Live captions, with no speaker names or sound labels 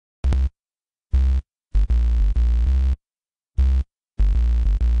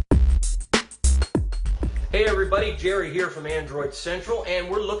everybody, Jerry here from Android Central, and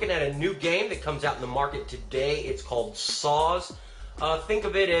we're looking at a new game that comes out in the market today. It's called Saws. Think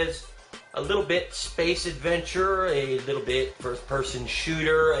of it as a little bit space adventure, a little bit first-person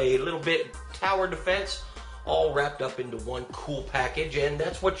shooter, a little bit tower defense, all wrapped up into one cool package, and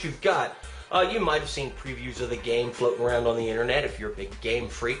that's what you've got. You might have seen previews of the game floating around on the internet. If you're a big game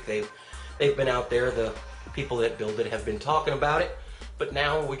freak, they've been out there. The people that build it have been talking about it. But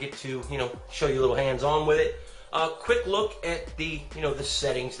now we get to, show you a little hands-on with it. Quick look at the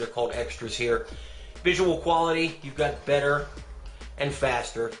settings. They're called extras here. Visual quality, you've got better and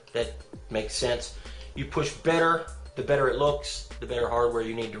faster. That makes sense. You push better, the better it looks, the better hardware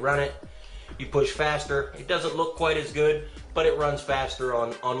you need to run it. You push faster, it doesn't look quite as good, but it runs faster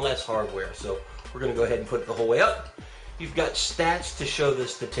on less hardware. So we're going to go ahead and put it the whole way up. You've got stats to show the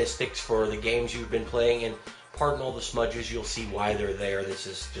statistics for the games you've been playing, and pardon all the smudges, you'll see why they're there. This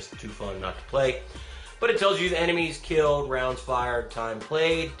is just too fun not to play. But it tells you the enemies killed, rounds fired, time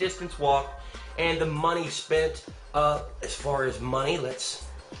played, distance walked, and the money spent. As far as money, let's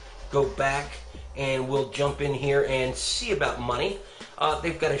go back and we'll jump in here and see about money.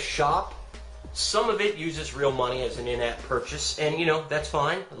 They've got a shop. Some of it uses real money as an in-app purchase, and that's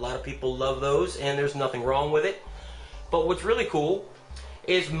fine. A lot of people love those, and there's nothing wrong with it. But what's really cool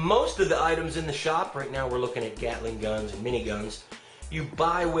is most of the items in the shop, right now we're looking at Gatling guns and miniguns, you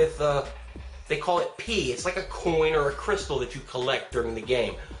buy with, they call it P. It's like a coin or a crystal that you collect during the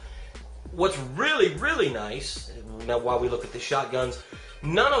game. What's really, really nice, now while we look at the shotguns,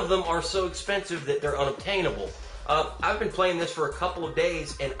 none of them are so expensive that they're unobtainable. I've been playing this for a couple of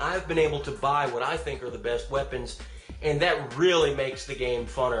days, and I've been able to buy what I think are the best weapons, and that really makes the game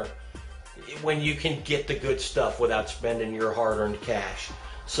funner when you can get the good stuff without spending your hard-earned cash.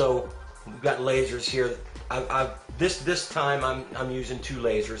 So we've got lasers here. This time I'm using 2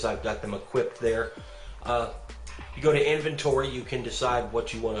 lasers. I've got them equipped there. You go to inventory, you can decide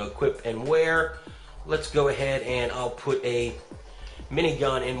what you want to equip and where. Let's go ahead and I'll put a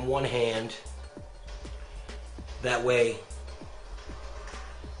minigun in one hand. That way,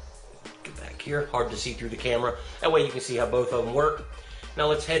 get back here, hard to see through the camera. That way you can see how both of them work. Now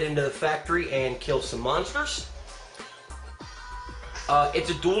let's head into the factory and kill some monsters. It's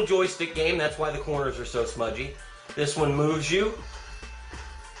a dual joystick game, that's why the corners are so smudgy. This one moves you.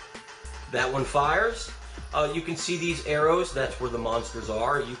 That one fires. You can see these arrows, that's where the monsters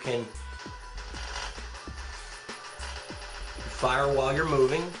are. You can fire while you're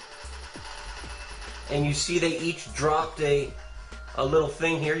moving. And you see they each dropped a little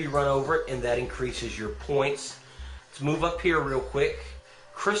thing here. You run over it and that increases your points. Let's move up here real quick.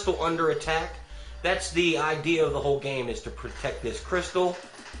 Crystal under attack. That's the idea of the whole game, is to protect this crystal.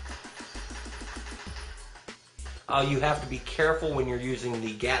 You have to be careful when you're using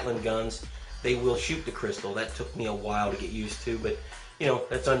the Gatling guns. They will shoot the crystal. That took me a while to get used to, but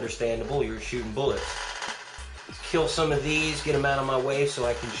that's understandable. You're shooting bullets. Kill some of these, get them out of my way so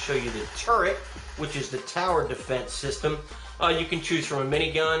I can show you the turret, which is the tower defense system. You can choose from a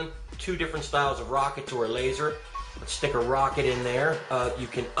minigun, 2 different styles of rockets, or a laser. Let's stick a rocket in there. You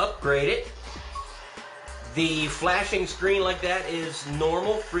can upgrade it. The flashing screen like that is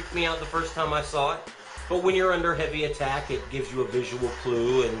normal. Freaked me out the first time I saw it. But when you're under heavy attack, it gives you a visual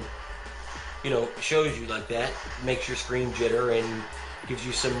clue and, shows you like that. Makes your screen jitter and gives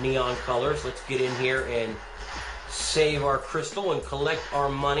you some neon colors. Let's get in here and save our crystal and collect our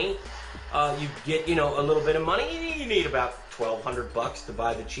money. You get, a little bit of money. You need about $1,200 to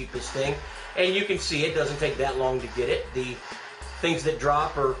buy the cheapest thing. And you can see it doesn't take that long to get it. The things that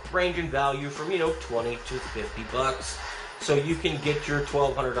drop are range in value from, $20 to $50. So you can get your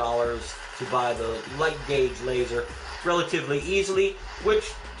 $1,200 to buy the light gauge laser relatively easily,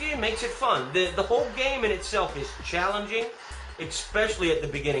 which makes it fun. The whole game in itself is challenging, especially at the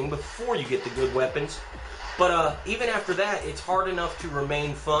beginning before you get the good weapons. But even after that, it's hard enough to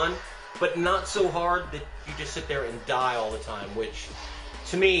remain fun, but not so hard that you just sit there and die all the time, which,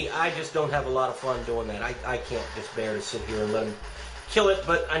 to me, I just don't have a lot of fun doing that. I can't just bear to sit here and let them kill it,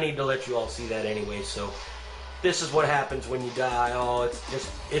 but I need to let you all see that anyway, so this is what happens when you die. Oh,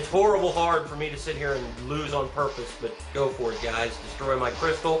 it's horrible hard for me to sit here and lose on purpose, but go for it, guys. Destroy my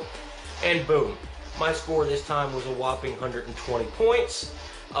crystal, and boom. My score this time was a whopping 120 points,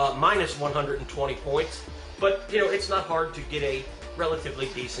 minus 120 points. But, it's not hard to get a relatively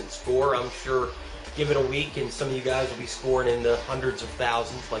decent score. I'm sure give it a week and some of you guys will be scoring in the hundreds of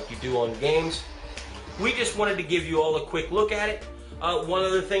thousands like you do on games. We just wanted to give you all a quick look at it. One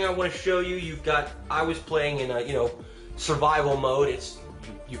other thing I want to show you, I was playing in a, survival mode. It's,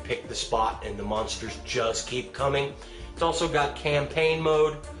 you pick the spot and the monsters just keep coming. It's also got campaign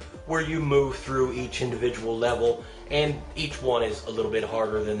mode, where you move through each individual level, and each one is a little bit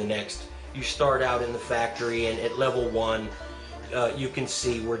harder than the next. You start out in the factory, and at level 1, you can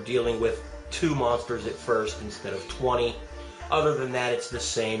see we're dealing with 2 monsters at first instead of 20. Other than that, it's the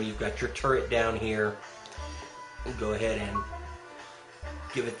same. You've got your turret down here. Go ahead and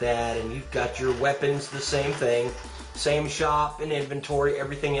give it that, and you've got your weapons, the same thing. Same shop and inventory.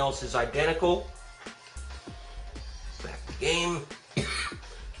 Everything else is identical. Back to the game.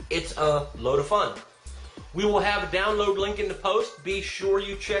 It's a load of fun. We will have a download link in the post. Be sure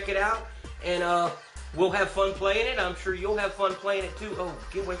you check it out, and we'll have fun playing it. I'm sure you'll have fun playing it too. Oh,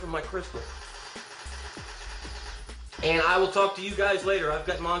 get away from my crystal. And I will talk to you guys later. I've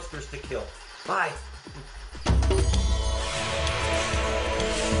got monsters to kill. Bye.